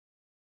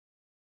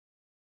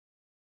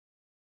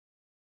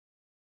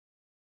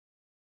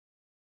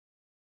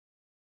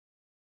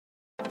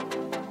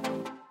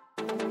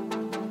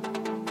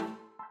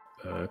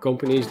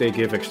companies, they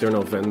give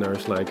external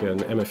vendors like an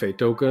MFA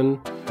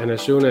token. And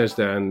as soon as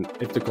then,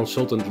 if the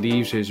consultant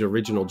leaves his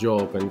original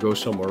job and goes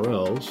somewhere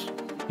else,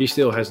 he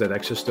still has that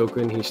access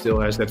token. He still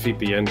has that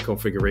VPN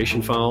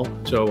configuration file.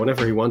 So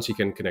whenever he wants, he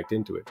can connect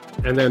into it.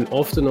 And then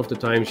often of the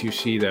times you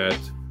see that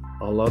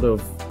a lot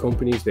of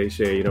companies, they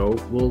say,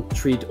 we'll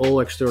treat all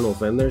external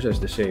vendors as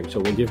the same. So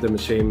we'll give them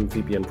the same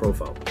VPN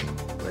profile,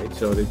 right?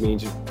 So that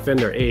means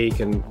vendor A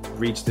can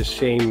reach the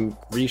same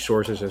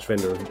resources as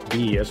vendor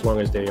B as long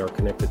as they are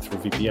connected through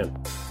VPN.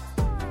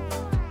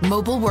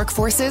 Mobile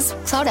workforces,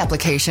 cloud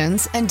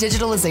applications, and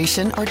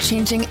digitalization are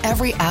changing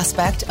every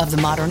aspect of the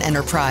modern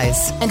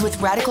enterprise. And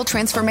with radical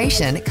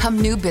transformation come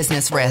new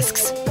business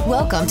risks.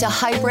 Welcome to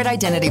Hybrid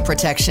Identity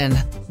Protection,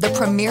 the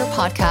premier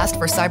podcast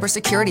for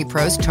cybersecurity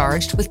pros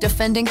charged with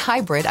defending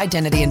hybrid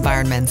identity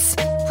environments.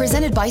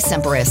 Presented by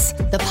Semperis,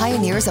 the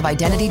pioneers of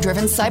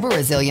identity-driven cyber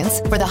resilience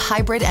for the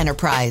hybrid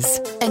enterprise.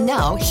 And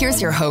now,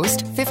 here's your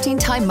host,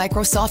 15-time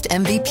Microsoft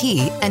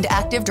MVP and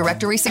Active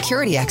Directory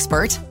security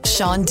expert,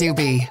 Sean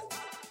Dubey.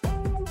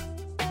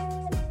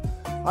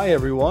 Hi,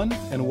 everyone,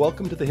 and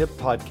welcome to the HIP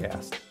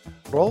Podcast.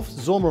 Rolf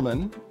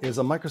Zolmerman is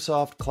a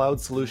Microsoft Cloud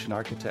Solution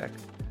Architect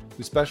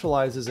who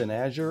specializes in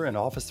Azure and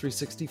Office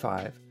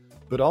 365,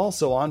 but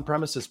also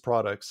on-premises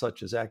products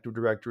such as Active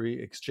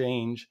Directory,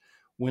 Exchange,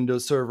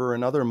 Windows Server,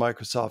 and other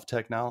Microsoft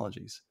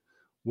technologies.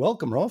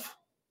 Welcome, Rolf.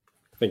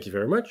 Thank you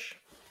very much.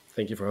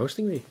 Thank you for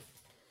hosting me.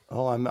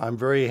 Oh, I'm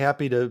very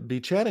happy to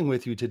be chatting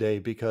with you today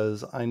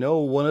because I know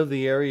one of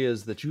the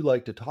areas that you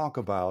like to talk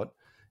about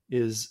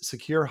is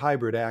secure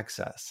hybrid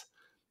access.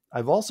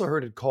 I've also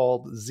heard it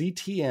called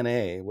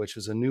ZTNA, which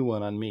is a new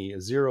one on me,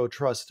 Zero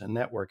Trust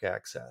Network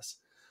Access.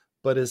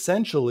 But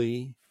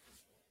essentially,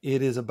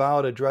 it is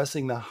about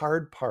addressing the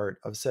hard part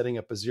of setting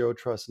up a zero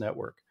trust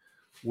network,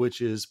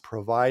 which is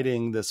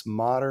providing this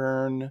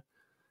modern,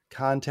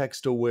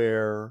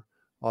 context-aware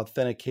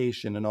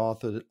authentication and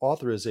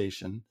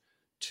authorization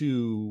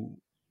to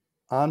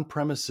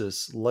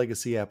on-premises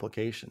legacy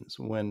applications.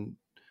 When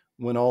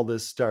all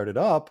this started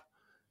up,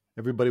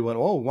 everybody went,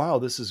 oh, wow,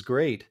 this is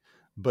great.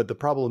 But the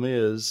problem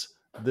is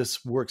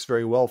this works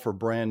very well for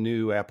brand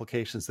new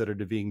applications that are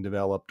being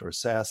developed or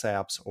SaaS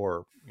apps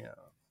or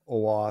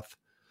OAuth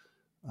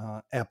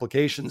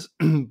applications.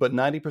 But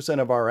 90%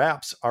 of our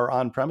apps are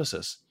on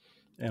premises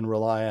and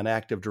rely on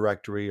Active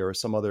Directory or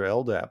some other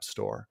LDAP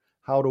store.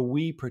 How do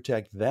we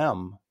protect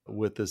them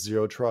with this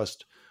zero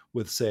trust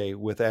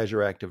with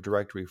Azure Active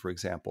Directory, for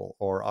example,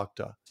 or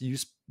Okta? You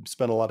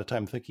spent a lot of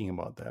time thinking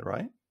about that,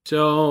 right?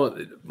 So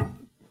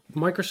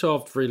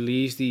Microsoft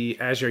released the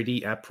Azure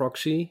AD App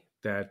Proxy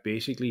that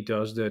basically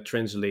does the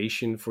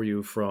translation for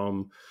you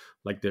from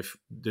like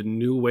the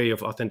new way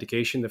of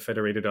authentication, the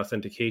federated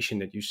authentication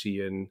that you see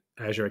in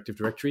Azure Active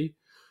Directory.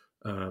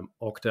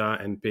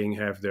 Okta and Ping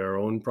have their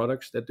own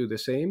products that do the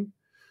same.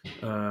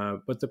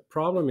 But the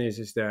problem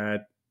is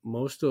that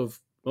most of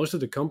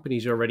the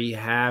companies already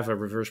have a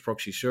reverse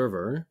proxy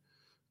server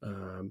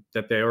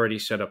that they already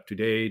set up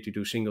today to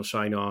do single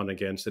sign-on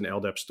against an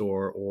LDAP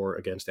store or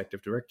against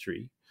Active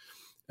Directory.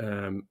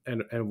 And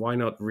why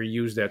not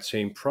reuse that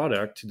same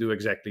product to do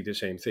exactly the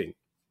same thing?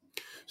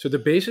 So the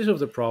basis of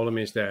the problem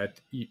is that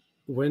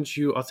once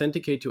you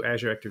authenticate to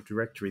Azure Active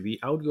Directory, the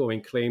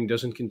outgoing claim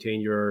doesn't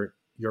contain your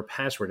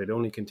password. It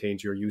only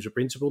contains your user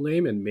principal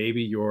name and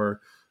maybe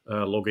your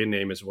login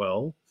name as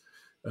well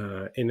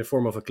in the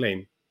form of a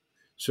claim.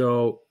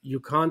 So you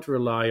can't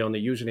rely on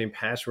the username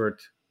password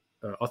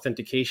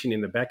authentication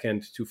in the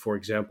backend to, for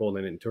example,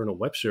 an internal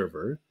web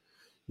server.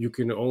 You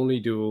can only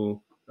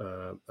do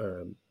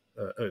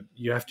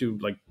you have to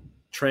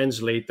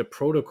translate the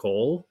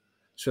protocol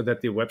so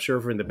that the web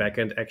server in the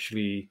backend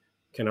actually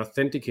can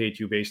authenticate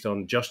you based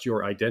on just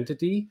your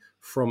identity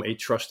from a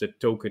trusted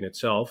token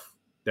itself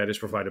that is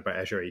provided by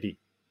Azure AD.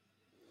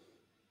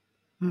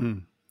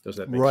 Does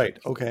that make sense? Right.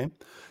 Okay.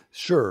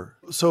 Sure.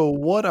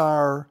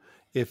 So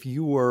if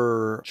you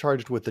were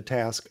charged with the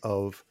task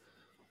of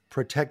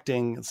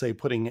protecting, say,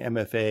 putting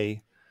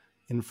MFA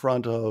in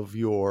front of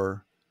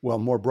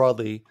more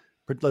broadly,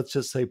 let's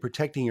just say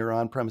protecting your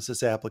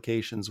on-premises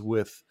applications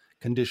with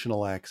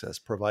conditional access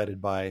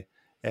provided by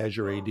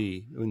Azure AD,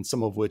 and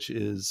some of which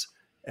is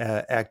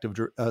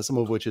some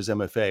of which is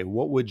MFA.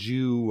 What would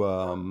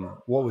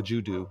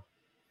you do?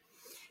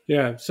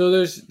 Yeah, so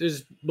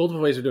there's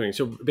multiple ways of doing it.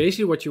 So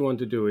basically what you want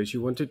to do is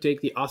you want to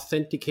take the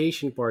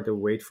authentication part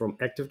away from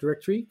Active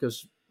Directory,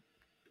 because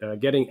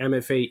getting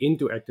MFA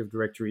into Active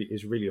Directory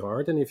is really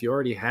hard. And if you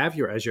already have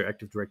your Azure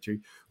Active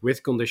Directory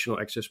with conditional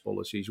access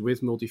policies,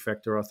 with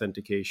multi-factor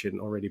authentication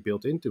already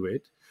built into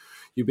it,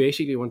 you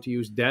basically want to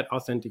use that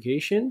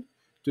authentication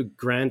to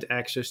grant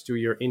access to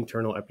your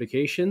internal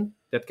application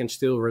that can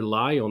still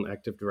rely on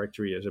Active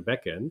Directory as a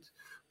backend,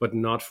 but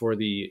not for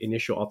the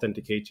initial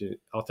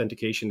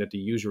authentication that the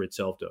user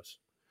itself does.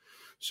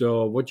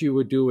 So what you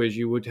would do is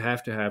you would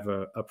have to have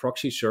a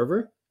proxy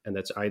server, and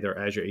that's either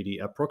Azure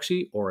AD App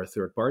Proxy or a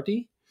third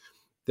party,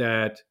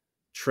 that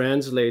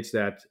translates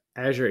that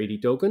Azure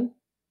AD token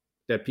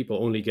that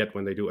people only get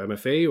when they do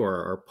MFA or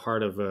are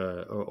part of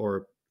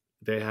or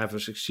they have a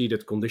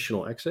succeeded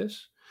conditional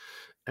access.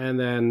 and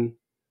then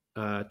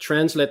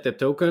translate that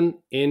token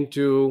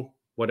into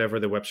whatever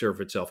the web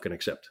server itself can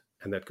accept.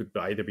 And that could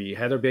either be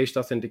header-based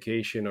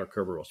authentication or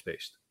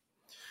Kerberos-based.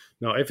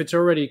 Now, if it's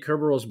already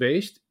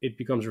Kerberos-based, it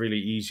becomes really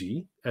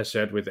easy, as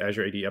said, with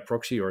Azure AD App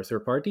Proxy or a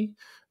third party.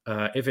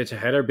 If it's a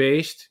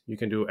header-based, you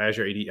can do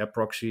Azure AD App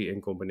Proxy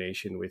in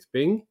combination with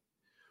Ping,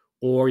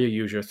 or you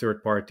use your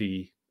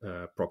third-party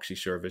proxy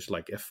service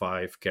like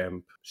F5,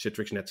 Kemp,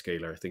 Citrix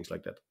NetScaler, things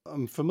like that.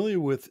 I'm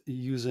familiar with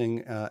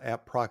using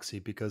App Proxy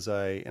because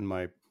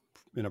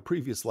in a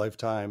previous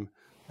lifetime,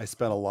 I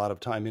spent a lot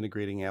of time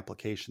integrating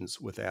applications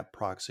with App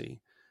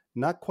Proxy.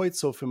 Not quite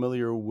so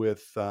familiar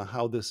with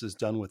how this is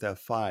done with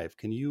F5.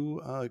 Can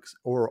you,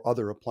 or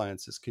other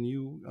appliances, can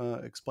you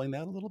explain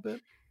that a little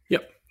bit?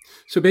 Yep.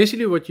 So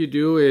basically what you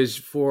do is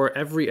for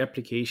every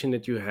application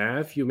that you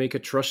have, you make a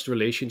trust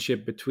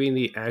relationship between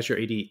the Azure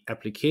AD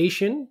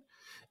application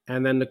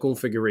and then the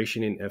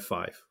configuration in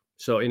F5.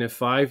 So in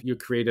F5, you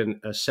create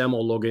a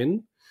SAML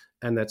login,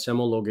 and that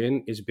SAML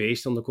login is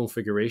based on the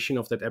configuration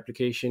of that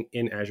application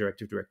in Azure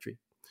Active Directory.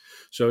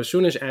 So as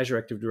soon as Azure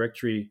Active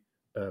Directory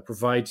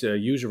provides a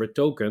user a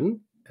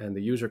token, and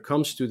the user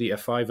comes to the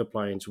F5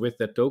 appliance with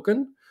that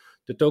token,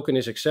 the token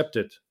is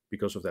accepted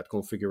because of that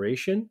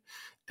configuration,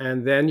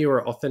 and then you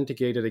are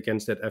authenticated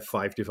against that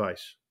F5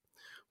 device.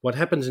 What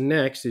happens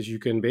next is you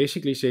can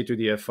basically say to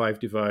the F5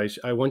 device,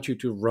 I want you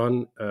to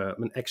run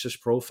an access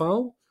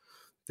profile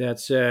that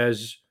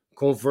says,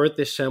 convert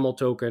this SAML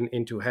token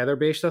into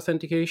header-based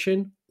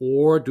authentication,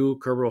 or do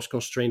Kerberos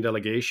constraint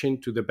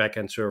delegation to the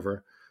backend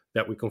server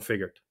that we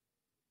configured.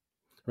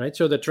 Right?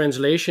 So the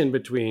translation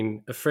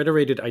between a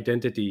federated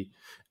identity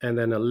and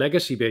then a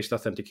legacy-based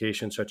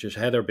authentication, such as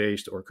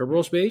header-based or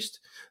Kerberos-based,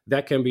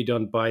 that can be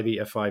done by the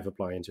F5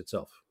 appliance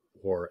itself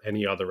or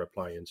any other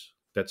appliance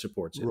that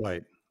supports it.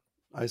 Right.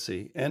 I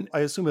see. And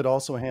I assume it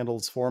also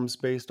handles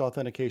forms-based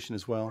authentication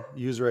as well,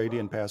 user ID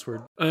and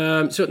password?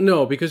 So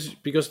no, because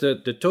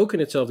the token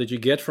itself that you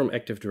get from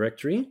Active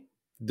Directory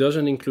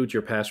doesn't include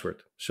your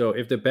password. So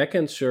if the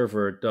backend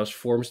server does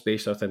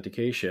forms-based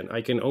authentication,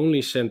 I can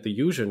only send the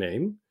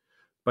username,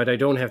 but I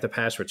don't have the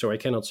password, so I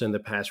cannot send the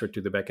password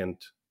to the backend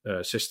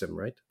system,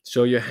 right?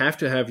 So you have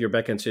to have your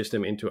backend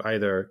system into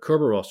either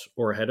Kerberos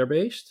or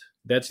header-based.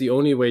 That's the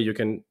only way you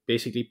can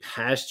basically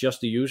pass just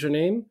the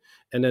username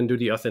and then do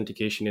the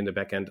authentication in the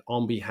backend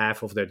on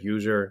behalf of that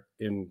user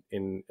in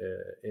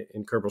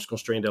Kerberos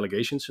constraint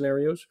delegation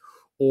scenarios.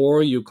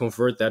 Or you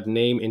convert that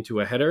name into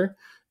a header,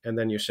 and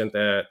then you send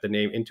the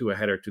name into a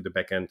header to the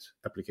backend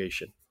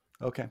application.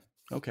 Okay.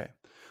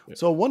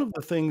 So one of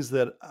the things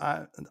that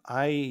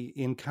I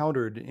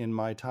encountered in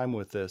my time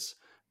with this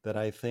that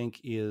I think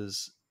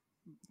is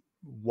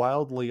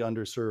wildly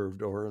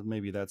underserved, or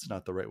maybe that's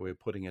not the right way of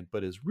putting it,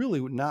 but is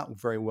really not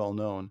very well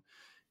known,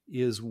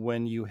 is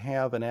when you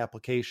have an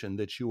application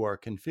that you are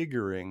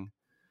configuring,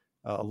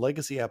 a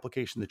legacy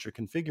application that you're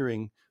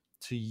configuring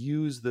to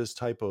use this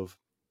type of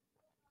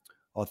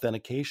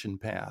authentication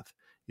path,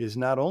 is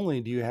not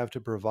only do you have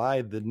to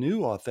provide the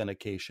new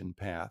authentication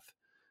path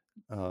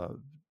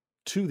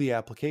to the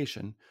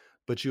application,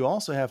 but you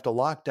also have to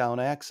lock down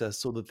access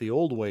so that the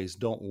old ways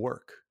don't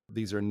work.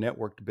 These are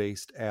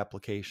network-based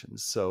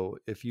applications. So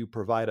if you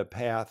provide a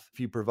path, if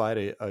you provide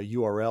a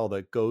URL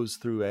that goes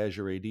through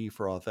Azure AD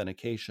for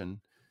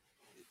authentication,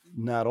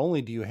 not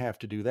only do you have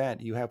to do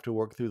that, you have to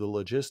work through the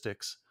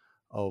logistics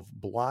of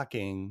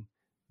blocking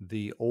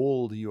the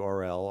old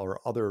URL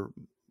or other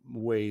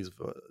ways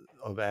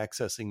of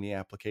accessing the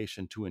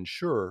application to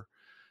ensure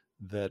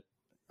that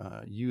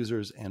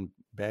users and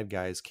bad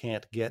guys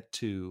can't get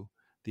to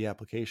the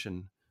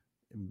application,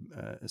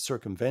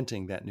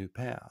 circumventing that new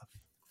path.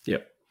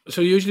 Yep.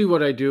 So usually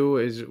what I do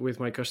is with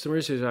my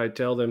customers is I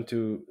tell them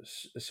to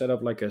set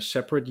up like a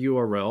separate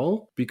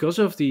URL because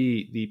of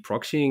the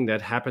proxying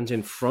that happens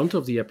in front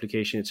of the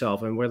application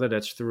itself, and whether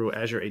that's through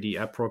Azure AD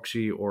App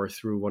Proxy or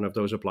through one of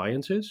those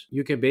appliances,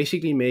 you can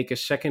basically make a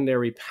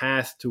secondary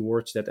path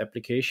towards that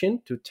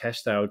application to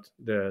test out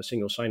the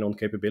single sign-on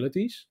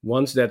capabilities.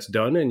 Once that's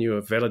done and you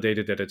have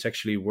validated that it's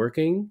actually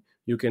working,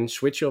 you can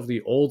switch off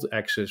the old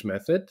access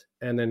method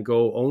and then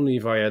go only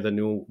via the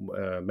new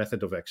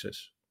method of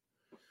access.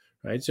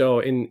 Right. So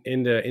in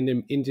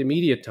the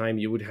intermediate time,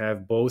 you would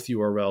have both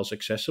URLs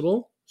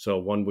accessible. So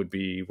one would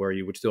be where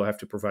you would still have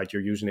to provide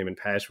your username and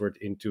password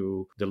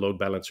into the load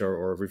balancer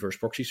or reverse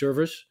proxy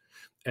service.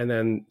 And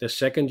then the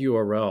second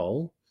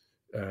URL,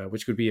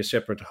 which could be a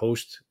separate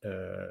host,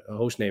 a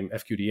host name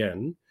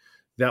FQDN,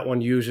 that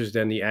one uses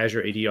then the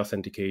Azure AD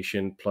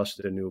authentication plus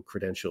the new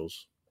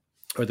credentials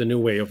or the new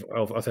way of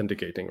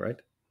authenticating,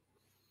 right?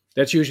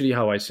 That's usually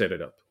how I set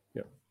it up.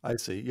 Yeah. I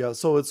see. Yeah.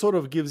 So it sort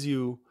of gives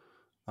you,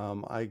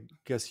 I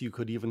guess you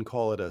could even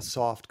call it a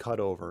soft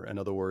cutover. In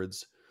other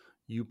words,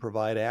 you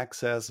provide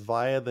access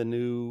via the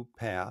new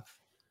path,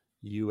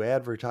 you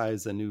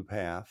advertise the new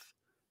path,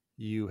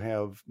 you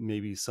have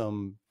maybe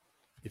some,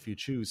 if you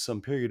choose,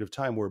 some period of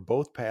time where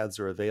both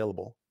paths are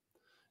available,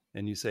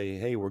 and you say,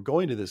 hey, we're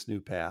going to this new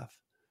path.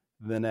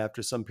 Then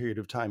after some period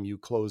of time, you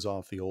close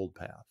off the old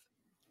path.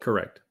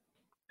 Correct.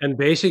 And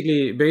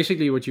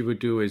basically what you would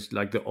do is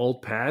like the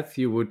old path,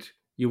 you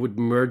would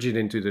merge it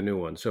into the new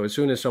one. So as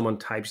soon as someone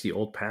types the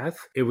old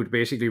path, it would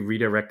basically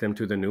redirect them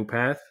to the new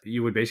path.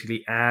 You would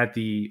basically add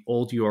the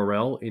old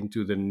URL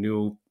into the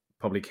new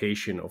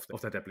publication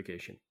of that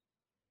application.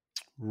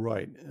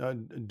 Right.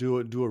 Do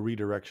a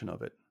redirection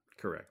of it.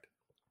 Correct.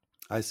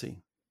 I see.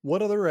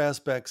 What other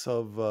aspects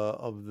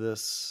of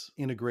this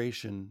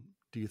integration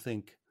do you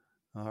think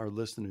our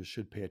listeners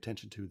should pay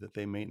attention to that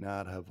they may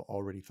not have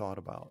already thought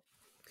about?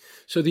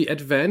 So the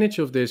advantage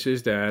of this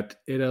is that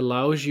it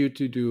allows you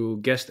to do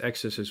guest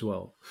access as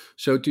well.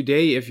 So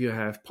today, if you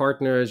have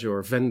partners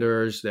or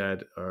vendors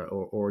that are,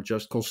 or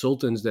just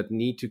consultants that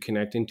need to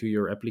connect into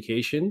your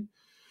application,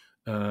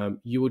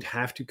 you would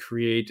have to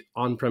create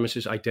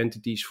on-premises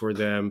identities for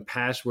them,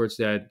 passwords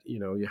that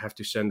you have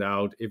to send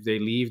out. If they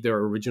leave their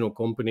original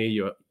company,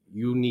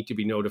 you need to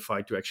be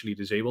notified to actually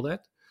disable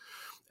that.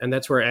 And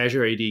that's where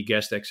Azure AD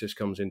Guest Access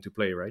comes into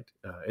play, right?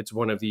 It's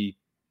one of the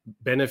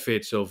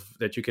benefits of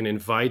that you can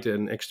invite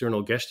an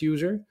external guest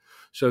user,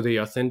 so they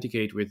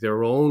authenticate with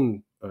their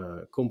own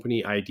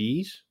company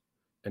IDs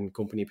and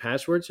company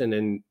passwords, and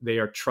then they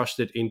are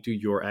trusted into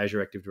your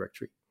Azure Active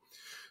Directory.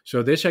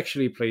 So this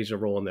actually plays a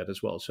role in that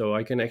as well. So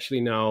I can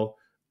actually now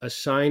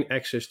assign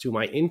access to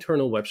my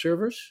internal web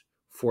servers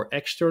for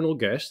external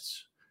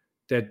guests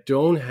that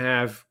don't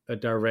have a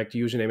direct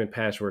username and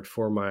password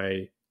for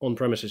my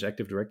on-premises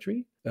Active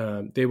Directory.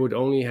 They would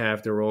only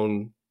have their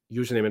own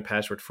username and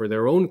password for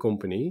their own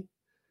company,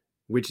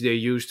 which they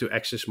use to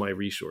access my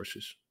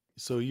resources.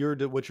 So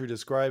what you're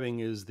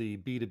describing is the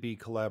B2B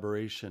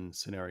collaboration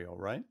scenario,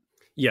 right?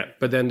 Yeah,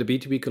 but then the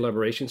B2B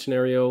collaboration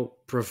scenario,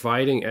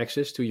 providing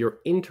access to your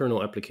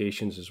internal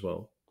applications as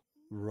well.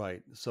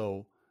 Right.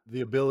 So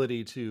the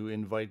ability to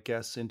invite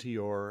guests into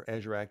your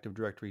Azure Active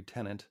Directory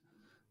tenant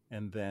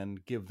and then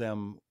give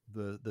them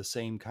the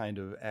same kind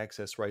of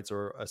access rights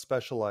or a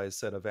specialized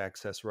set of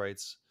access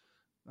rights.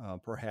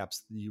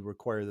 Perhaps you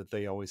require that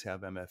they always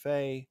have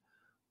MFA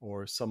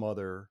or some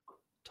other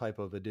type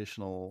of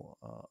additional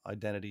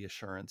identity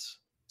assurance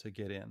to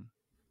get in.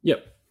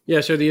 Yep.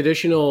 Yeah, so the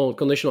additional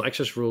conditional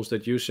access rules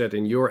that you set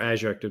in your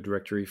Azure Active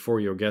Directory for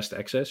your guest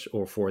access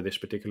or for this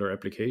particular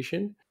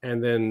application,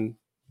 and then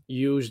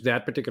use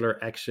that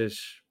particular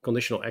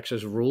conditional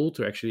access rule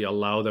to actually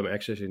allow them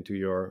access into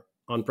your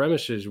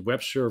on-premises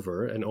web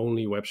server and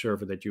only web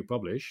server that you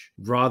publish,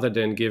 rather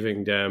than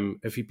giving them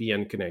a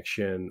VPN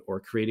connection or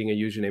creating a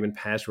username and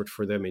password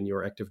for them in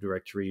your Active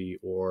Directory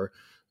or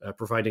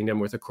providing them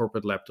with a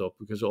corporate laptop,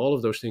 because all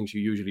of those things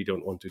you usually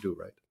don't want to do,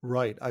 right?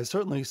 Right. I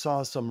certainly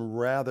saw some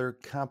rather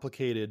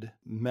complicated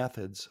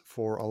methods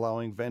for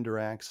allowing vendor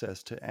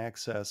access to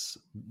access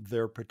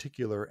their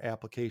particular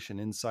application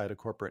inside a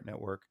corporate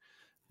network,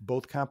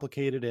 both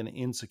complicated and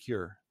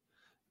insecure.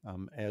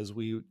 As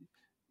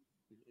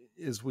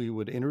we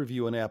would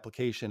interview an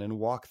application and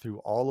walk through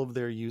all of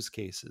their use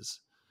cases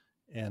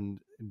and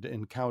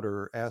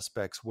encounter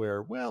aspects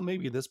where, well,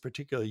 maybe this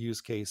particular use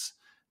case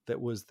that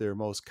was their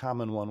most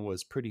common one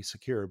was pretty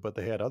secure, but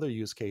they had other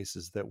use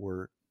cases that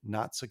were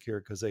not secure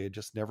because they had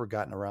just never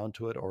gotten around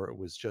to it, or it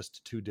was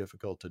just too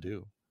difficult to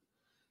do.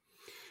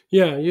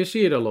 Yeah, you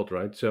see it a lot,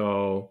 right?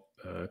 So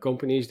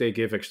companies, they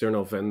give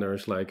external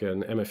vendors like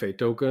an MFA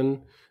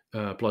token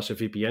plus a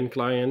VPN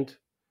client.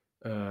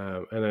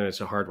 And then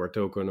it's a hardware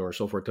token or a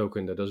software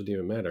token, that doesn't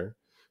even matter.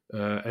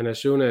 And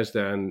as soon as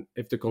then,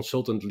 if the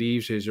consultant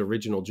leaves his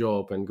original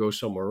job and goes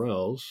somewhere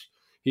else,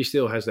 he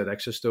still has that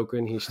access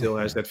token. He still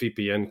has that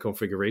VPN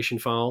configuration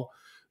file.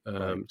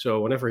 Right.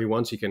 So whenever he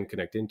wants, he can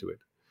connect into it.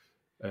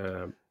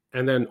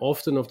 And then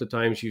often of the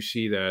times you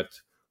see that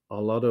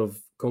a lot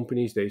of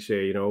companies, they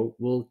say,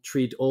 we'll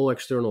treat all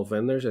external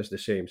vendors as the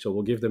same. So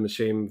we'll give them the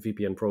same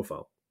VPN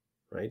profile.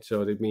 Right,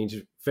 so that means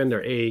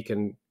vendor A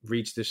can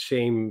reach the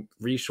same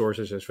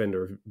resources as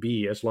vendor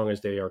B as long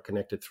as they are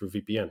connected through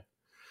VPN.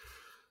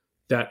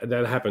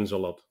 That happens a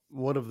lot.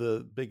 One of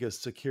the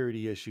biggest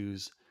security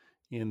issues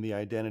in the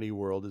identity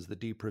world is the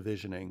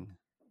deprovisioning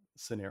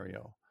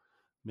scenario,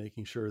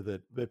 making sure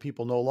that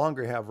people no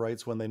longer have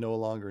rights when they no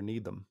longer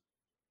need them.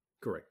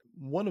 Correct.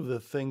 One of the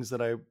things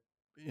that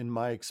in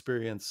my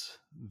experience,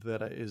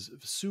 that is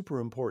super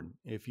important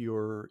if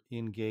you're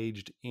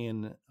engaged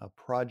in a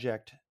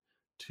project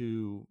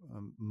to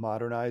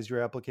modernize your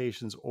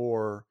applications,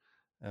 or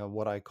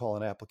what I call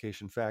an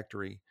application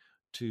factory,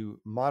 to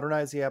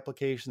modernize the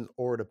applications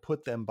or to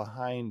put them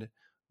behind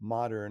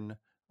modern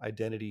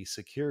identity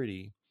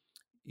security,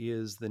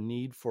 is the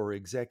need for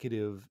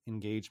executive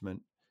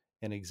engagement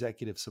and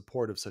executive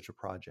support of such a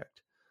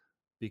project.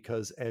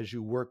 Because as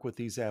you work with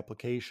these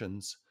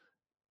applications,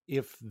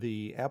 if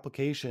the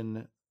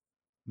application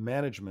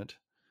management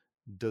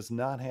does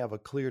not have a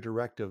clear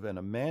directive and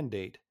a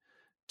mandate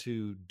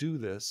to do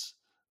this,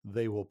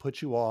 they will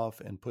put you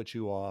off and put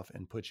you off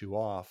and put you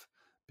off,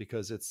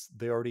 because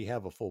they already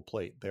have a full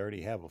plate. They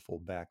already have a full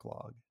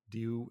backlog.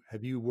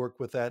 Have you worked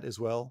with that as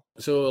well?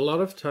 So a lot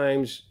of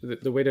times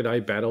the way that I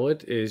battle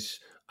it is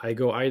I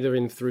go either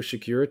in through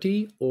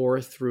security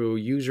or through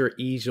user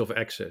ease of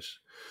access.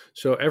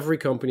 So every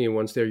company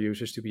wants their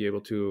users to be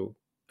able to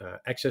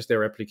access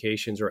their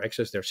applications or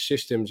access their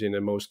systems in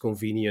the most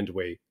convenient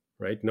way,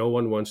 right? No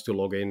one wants to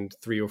log in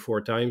 3 or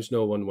 4 times.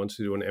 No one wants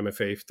to do an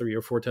MFA 3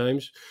 or 4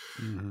 times.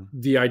 Mm-hmm.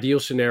 The ideal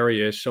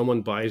scenario is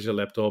someone buys a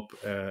laptop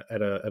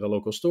at a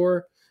local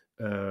store.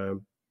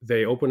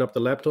 They open up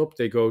the laptop,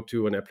 they go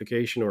to an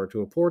application or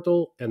to a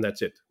portal, and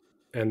that's it.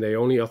 And they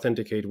only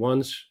authenticate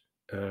once,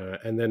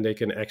 and then they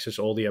can access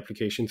all the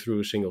application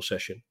through a single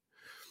session.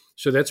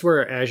 So that's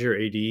where Azure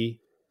AD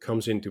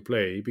comes into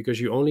play,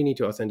 because you only need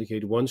to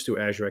authenticate once to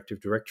Azure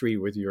Active Directory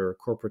with your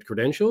corporate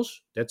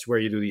credentials. That's where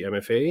you do the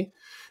MFA.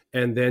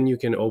 And then you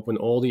can open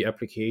all the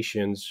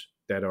applications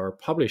that are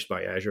published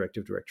by Azure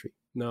Active Directory.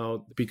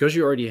 Now, because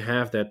you already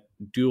have that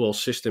dual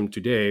system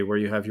today where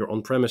you have your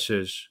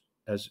on-premises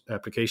as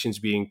applications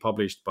being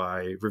published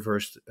by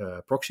reversed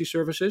proxy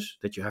services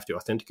that you have to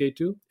authenticate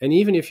to. And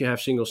even if you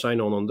have single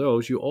sign-on on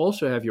those, you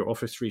also have your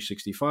Office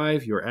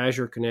 365, your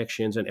Azure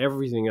connections, and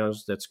everything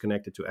else that's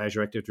connected to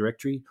Azure Active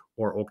Directory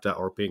or Okta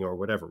or Ping or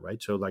whatever,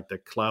 right? So like the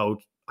cloud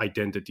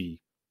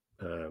identity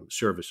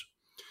service.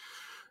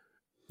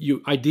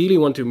 You ideally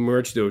want to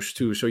merge those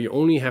two, so you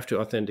only have to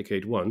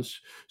authenticate once.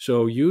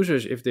 So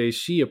users, if they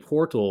see a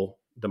portal,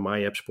 the My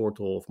Apps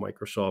portal of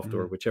Microsoft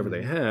or whichever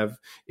they have,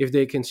 if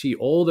they can see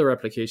all their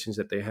applications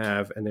that they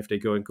have, and if they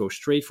go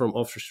straight from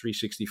Office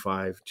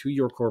 365 to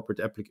your corporate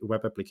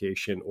web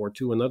application or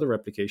to another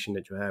application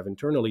that you have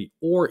internally,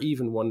 or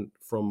even one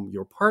from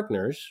your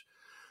partners,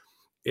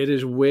 it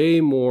is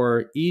way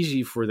more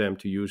easy for them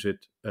to use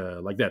it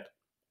like that,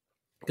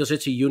 because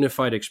it's a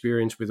unified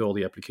experience with all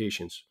the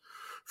applications.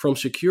 From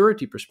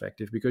security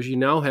perspective, because you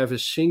now have a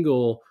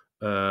single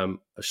a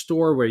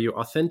store where you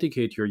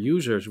authenticate your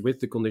users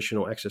with the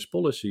conditional access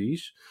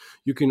policies,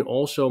 you can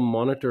also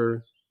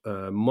monitor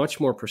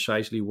much more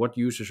precisely what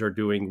users are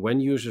doing,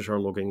 when users are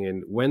logging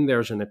in, when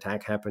there's an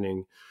attack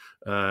happening.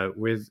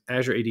 With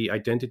Azure AD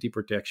Identity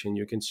Protection,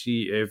 you can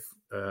see if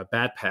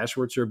bad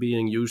passwords are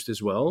being used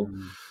as well.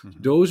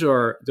 Mm-hmm.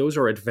 Those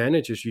are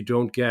advantages you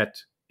don't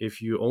get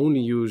if you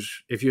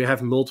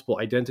have multiple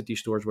identity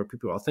stores where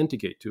people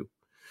authenticate to.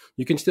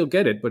 You can still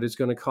get it, but it's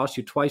going to cost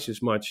you twice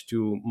as much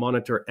to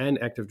monitor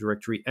and Active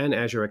Directory and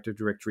Azure Active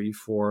Directory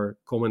for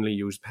commonly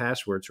used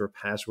passwords or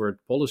password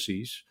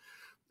policies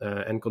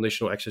and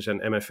conditional access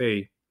and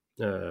MFA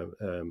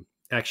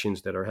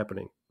actions that are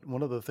happening.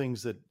 One of the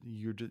things that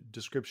your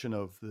description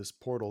of this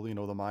portal, the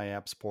My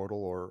Apps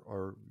portal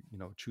or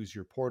choose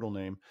your portal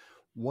name,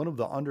 one of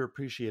the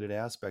underappreciated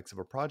aspects of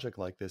a project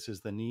like this is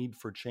the need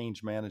for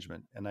change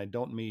management. And I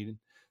don't mean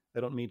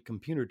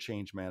computer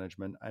change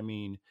management. I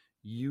mean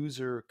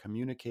user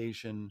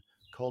communication,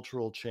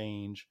 cultural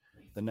change,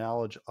 the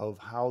knowledge of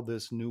how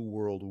this new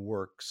world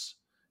works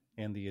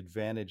and the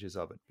advantages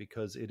of it,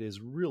 because it is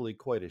really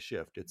quite a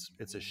shift.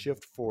 It's a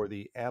shift for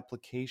the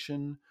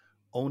application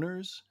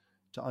owners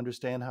to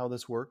understand how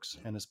this works,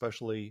 and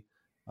especially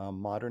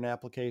modern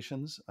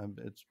applications.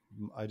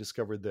 I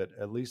discovered that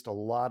at least a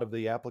lot of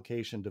the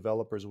application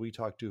developers we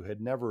talked to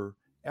had never,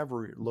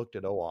 ever looked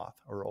at OAuth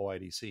or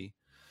OIDC.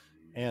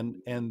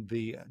 And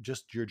the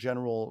just your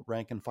general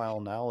rank and file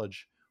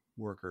knowledge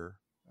worker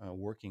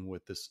working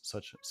with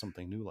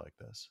something new like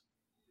this.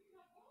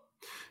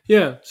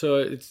 Yeah,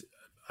 so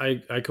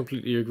I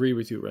completely agree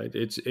with you, right?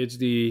 It's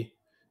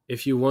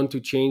if you want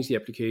to change the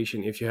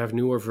application, if you have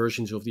newer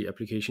versions of the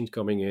applications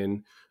coming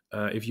in,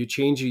 if you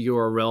change a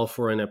URL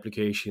for an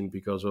application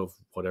because of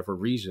whatever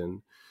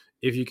reason,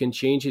 if you can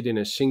change it in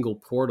a single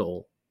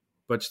portal,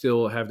 but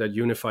still have that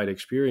unified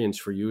experience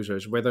for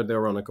users, whether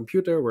they're on a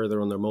computer, whether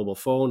they're on their mobile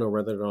phone, or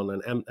whether they're on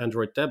an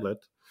Android tablet.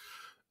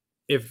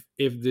 If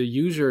the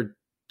user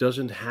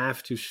doesn't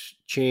have to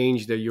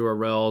change the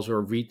URLs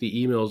or read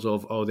the emails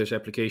of, oh, this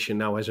application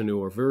now has a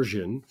newer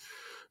version,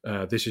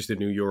 this is the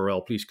new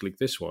URL, please click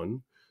this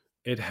one,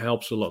 it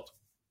helps a lot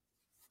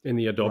in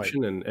the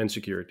adoption and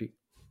security.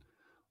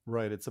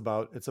 Right. It's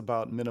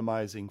about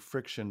minimizing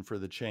friction for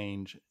the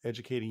change,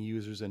 educating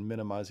users and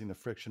minimizing the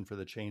friction for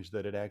the change,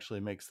 that it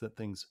actually makes the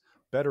things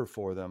better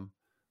for them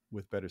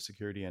with better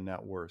security and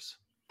not worse.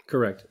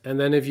 Correct. And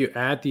then if you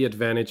add the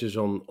advantages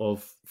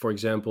of, for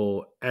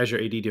example,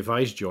 Azure AD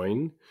Device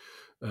Join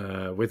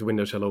with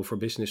Windows Hello for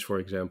Business, for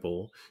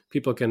example,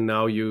 people can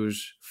now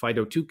use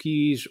FIDO2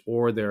 keys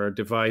or their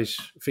device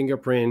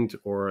fingerprint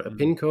or a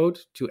PIN code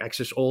to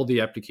access all the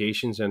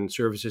applications and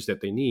services that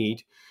they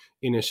need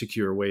in a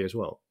secure way as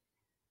well.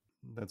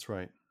 That's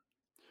right.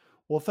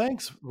 Well,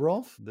 thanks,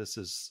 Rolf. This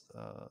is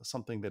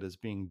something that is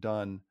being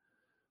done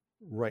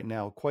right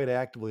now quite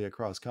actively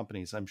across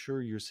companies. I'm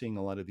sure you're seeing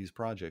a lot of these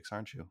projects,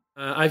 aren't you?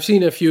 I've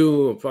seen a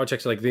few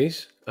projects like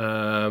these.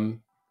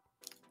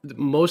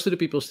 Most of the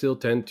people still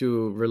tend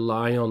to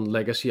rely on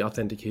legacy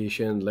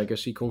authentication,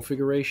 legacy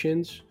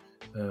configurations.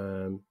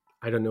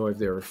 I don't know if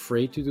they're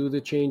afraid to do the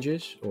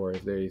changes or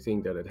if they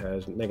think that it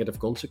has negative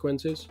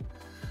consequences.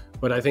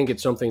 But I think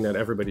it's something that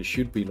everybody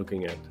should be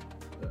looking at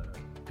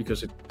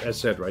because, as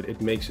said, right,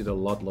 it makes it a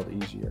lot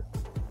easier.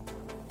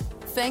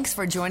 Thanks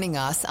for joining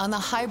us on the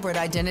Hybrid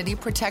Identity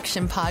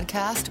Protection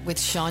Podcast with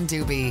Sean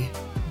Dubey.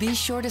 Be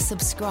sure to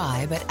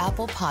subscribe at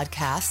Apple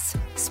Podcasts,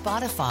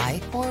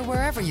 Spotify, or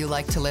wherever you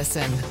like to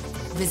listen.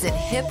 Visit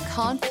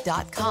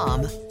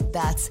hipconf.com.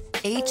 That's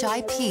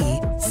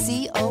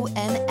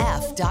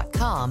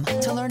HIPCONF.com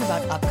to learn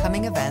about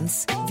upcoming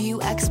events, view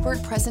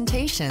expert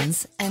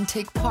presentations, and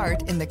take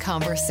part in the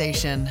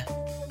conversation.